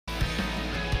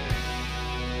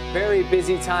Very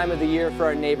busy time of the year for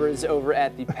our neighbors over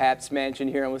at the Pabst Mansion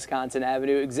here on Wisconsin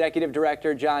Avenue. Executive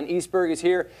Director John Eastberg is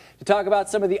here to talk about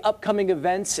some of the upcoming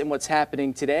events and what's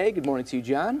happening today. Good morning to you,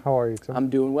 John. How are you, Tim? I'm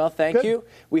doing well, thank you.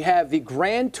 We have the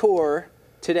Grand Tour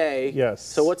today. Yes.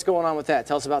 So what's going on with that?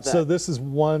 Tell us about that. So this is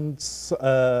once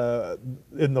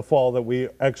in the fall that we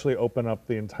actually open up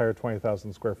the entire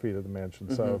 20,000 square feet of the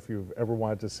mansion. So if you've ever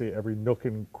wanted to see every nook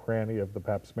and cranny of the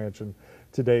Pabst Mansion,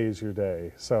 today is your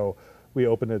day. So we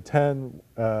open at 10,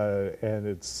 and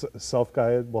it's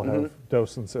self-guided. We'll have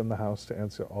docents in the house to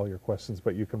answer all your questions,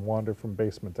 but you can wander from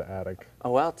basement to attic.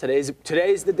 Oh, well, today's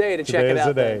the day to check it out.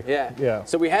 Today is the then. day. Yeah.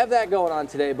 So we have that going on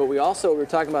today, but we were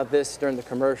talking about this during the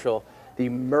commercial, the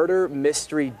Murder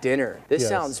Mystery Dinner. This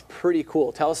sounds pretty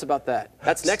cool. Tell us about that.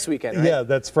 That's next weekend, right? Yeah,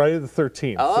 that's Friday the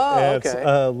 13th. Oh, and okay.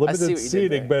 It's limited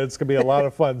seating, but it's going to be a lot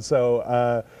of fun.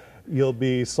 So you'll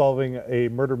be solving a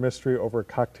murder mystery over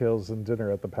cocktails and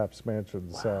dinner at the Pabst Mansion.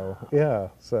 Wow. So, yeah.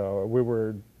 So we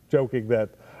were joking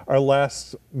that our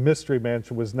last mystery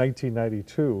mansion was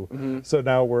 1992. So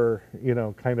now we're,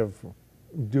 kind of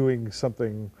doing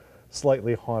something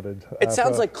slightly haunted. It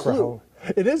sounds like Clue.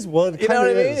 It is. Well, it kind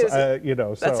of is.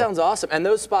 That sounds awesome. And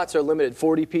those spots are limited.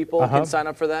 40 people can sign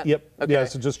up for that? Yep. Okay. Yeah,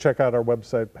 so just check out our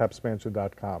website,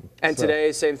 pabstmansion.com. And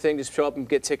today, same thing, just show up and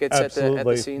get tickets at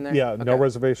the scene there? Yeah, no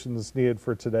reservations needed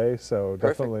for today, so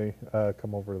definitely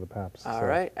come over to the Pabst. All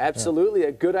right, absolutely.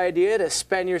 A good idea to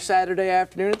spend your Saturday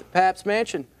afternoon at the Pabst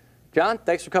Mansion. John,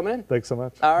 thanks for coming in. Thanks so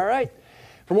much. All right.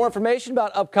 For more information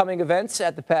about upcoming events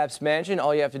at the Pabst Mansion,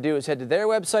 all you have to do is head to their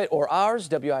website or ours,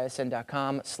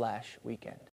 wisn.com/weekend.